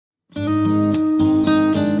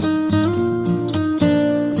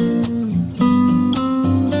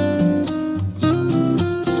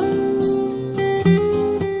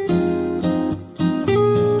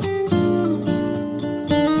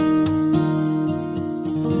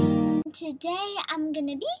today I'm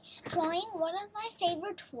gonna be drawing one of my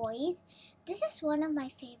favorite toys. This is one of my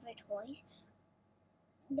favorite toys.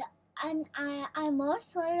 And I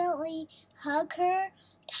most certainly hug her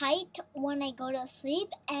tight when I go to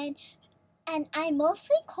sleep, and I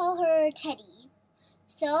mostly call her Teddy.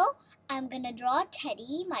 So I'm gonna draw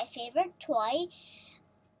Teddy, my favorite toy,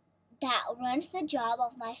 that runs the job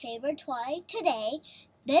of my favorite toy today,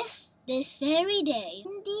 this very day.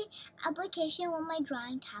 In the application on my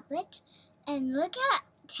drawing tablet, and look at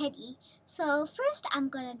Teddy. So first I'm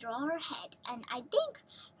gonna draw her head, and I think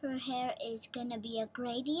her hair is gonna be a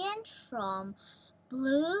gradient from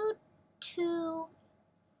blue to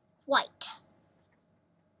white.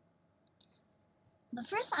 But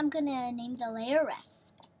first I'm gonna name the layer ref.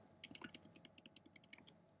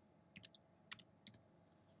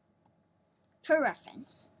 For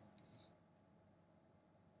reference.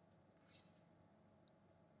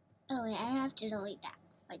 Oh wait, I have to delete that,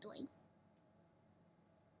 by the way.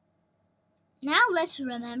 Now let's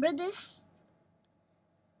remember this.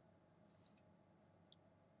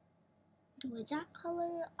 The exact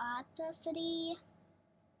color, opacity.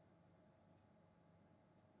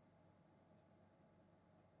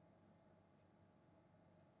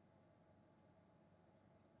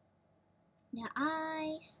 The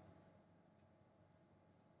eyes.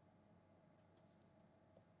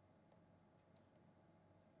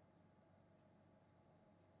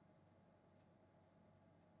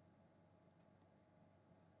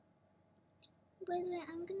 By the way,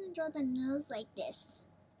 I'm gonna draw the nose like this.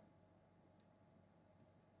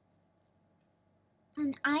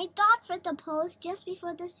 And I thought for the pose just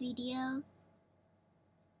before this video.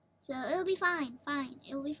 So it'll be fine,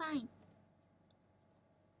 it'll be fine.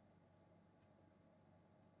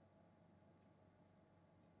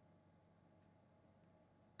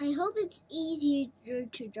 I hope it's easier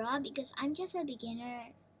to draw because I'm just a beginner,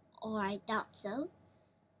 or I thought so.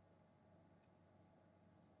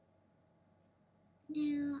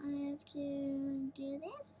 Now I have to do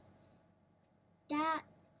this, that,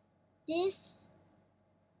 this,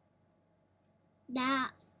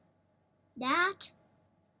 that,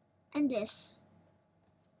 and this.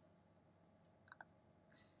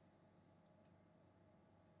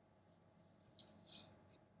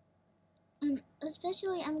 And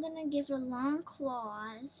especially I'm gonna give her long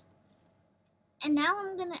claws. And now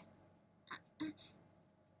I'm gonna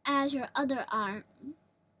add her other arm.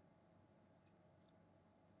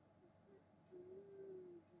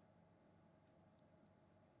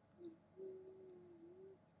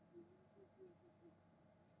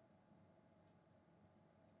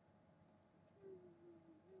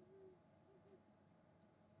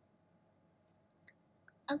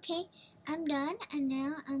 Okay, I'm done, and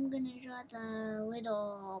now I'm gonna draw the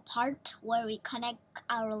little part where we connect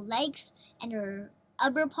our legs and her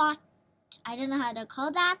upper part. I don't know how to call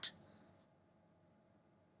that.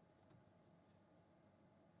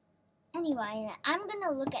 Anyway, I'm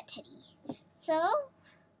gonna look at Teddy. So,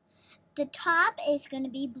 the top is gonna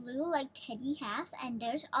be blue like Teddy has, and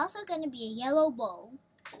there's also gonna be a yellow bow.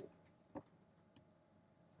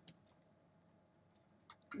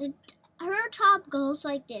 Her top goes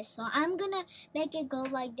like this, so I'm gonna make it go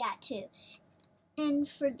like that too. And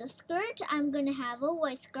for the skirt, I'm gonna have a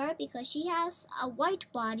white skirt because she has a white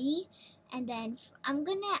body, and then I'm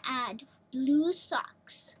gonna add blue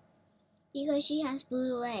socks because she has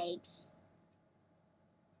blue legs.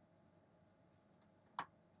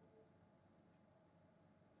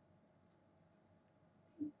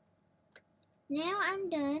 Now I'm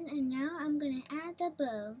done, and now I'm gonna add the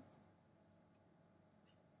bow.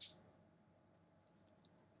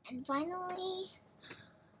 And finally,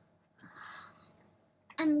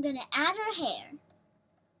 I'm gonna add her hair.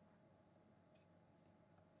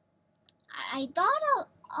 I thought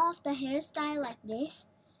of the hairstyle like this,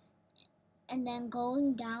 and then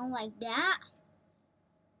going down like that.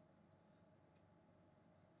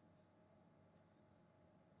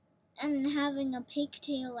 And having a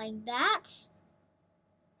pigtail like that.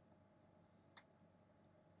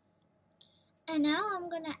 And now I'm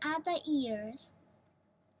gonna add the ears.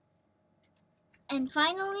 And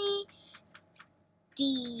finally,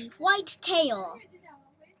 the white tail.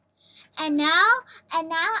 And now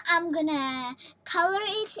I'm gonna color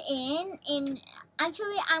it in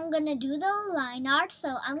actually I'm gonna do the line art,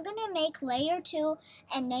 so I'm gonna make layer 2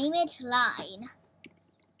 and name it line.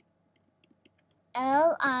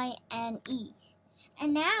 L-I-N-E.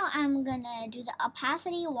 And now I'm gonna do the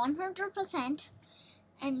opacity 100%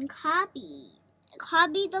 and copy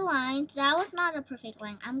the line. That was not a perfect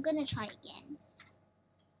line. I'm gonna try again.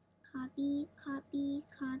 Copy, copy,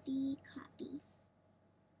 copy, copy.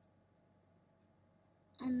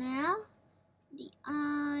 And now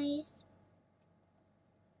eyes,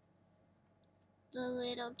 the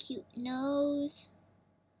little cute nose,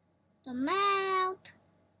 the mouth,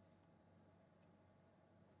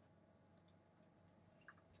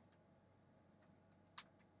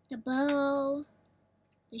 the bow,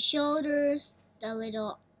 the shoulders, the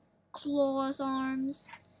little claws arms,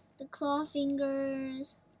 the claw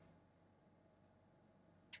fingers.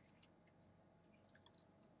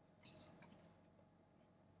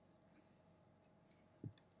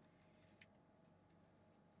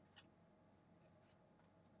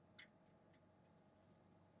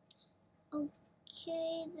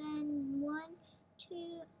 Okay, then 1,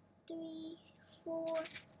 2, 3, 4,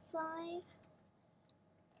 5.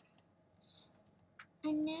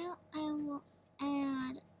 And now I will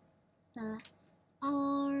add the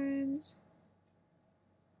arms.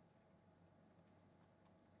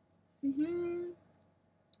 And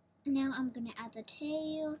now I'm gonna add the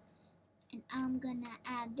tail, and I'm gonna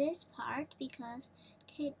add this part because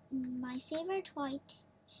my favorite white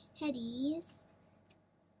Teddy's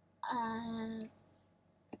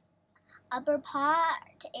upper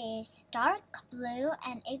part is dark blue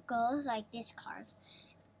and it goes like this curve.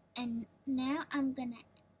 And now I'm gonna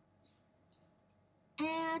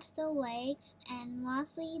add the legs and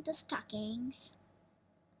lastly the stockings.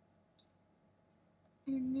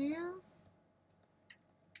 And now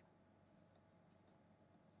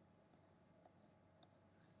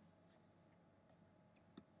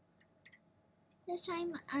this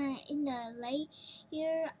time in the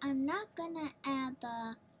layer I'm not gonna add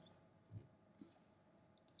the,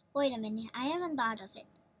 wait a minute, I haven't thought of it.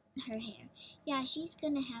 Her hair. Yeah, she's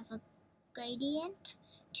gonna have a gradient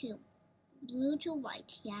to blue to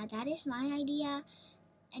white. Yeah, that is my idea.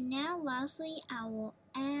 And now lastly I will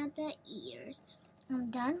add the ears.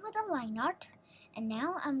 I'm done with the line art, and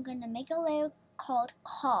now I'm gonna make a layer called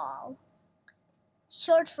Call,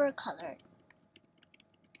 short for color.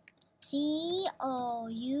 C-O-U-L,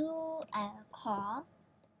 Call.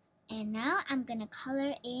 And now I'm gonna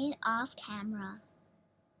color in off camera.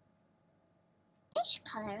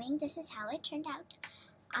 Coloring, this is how it turned out.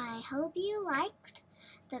 I hope you liked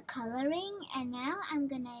the coloring, and now I'm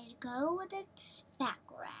gonna go with the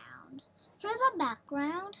background. For the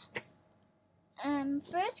background, I'm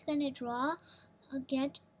first gonna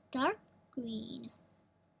get dark green.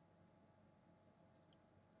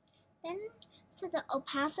 Then set the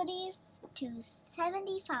opacity to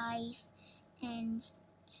 75 and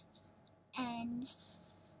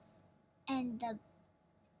the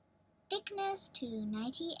thickness to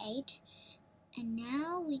 98. And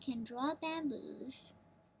now we can draw bamboos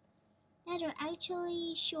that are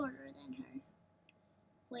actually shorter than her.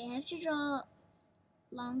 We have to draw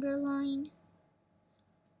longer line.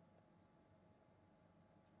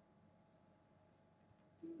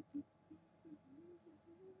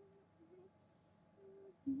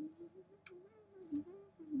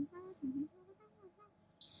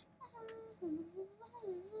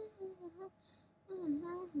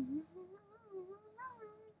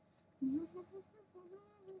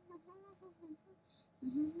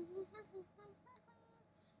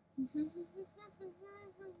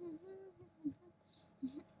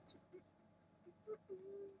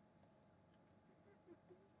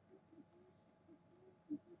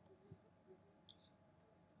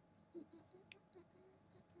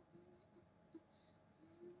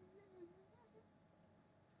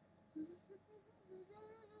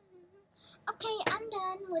 Okay, I'm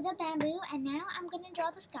done with the bamboo, and now I'm gonna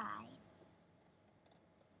draw the sky,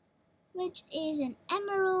 which is an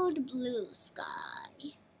emerald blue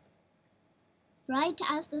sky, bright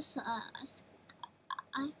as the sun.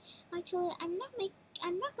 I'm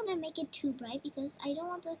not gonna make it too bright because I don't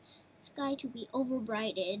want the sky to be over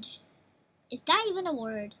brighted. Is that even a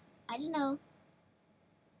word? I don't know.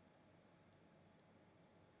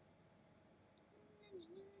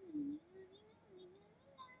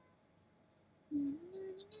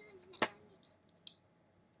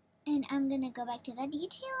 And I'm gonna go back to the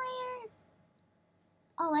detail layer.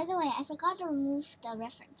 Oh, by the way, I forgot to remove the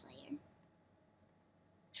reference layer.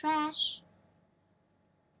 Trash.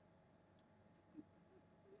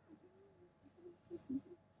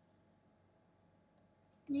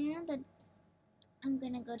 Now I'm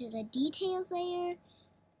gonna go to the details layer.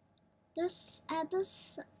 Add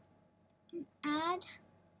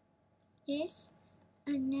this,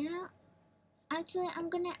 and now actually I'm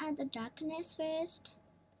gonna add the darkness first.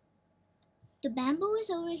 The bamboo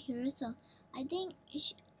is over here, so I think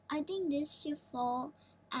this should fall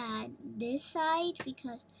at this side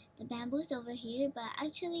because the bamboo is over here, but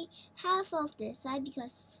actually half of this side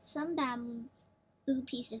because some bamboo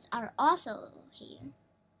pieces are also here.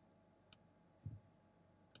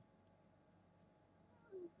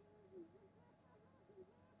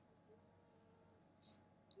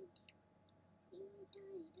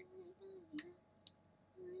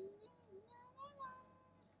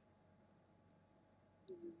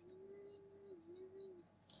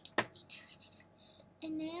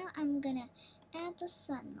 And now I'm gonna add the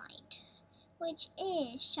sunlight, which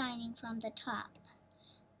is shining from the top.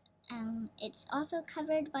 It's also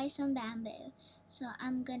covered by some bamboo. So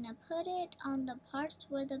I'm gonna put it on the parts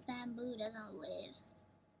where the bamboo doesn't live.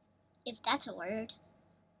 If that's a word.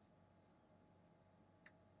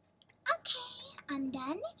 Okay, I'm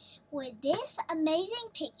done with this amazing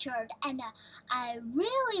picture, and I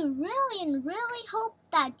really hope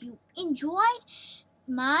that you enjoyed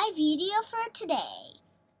my video for today.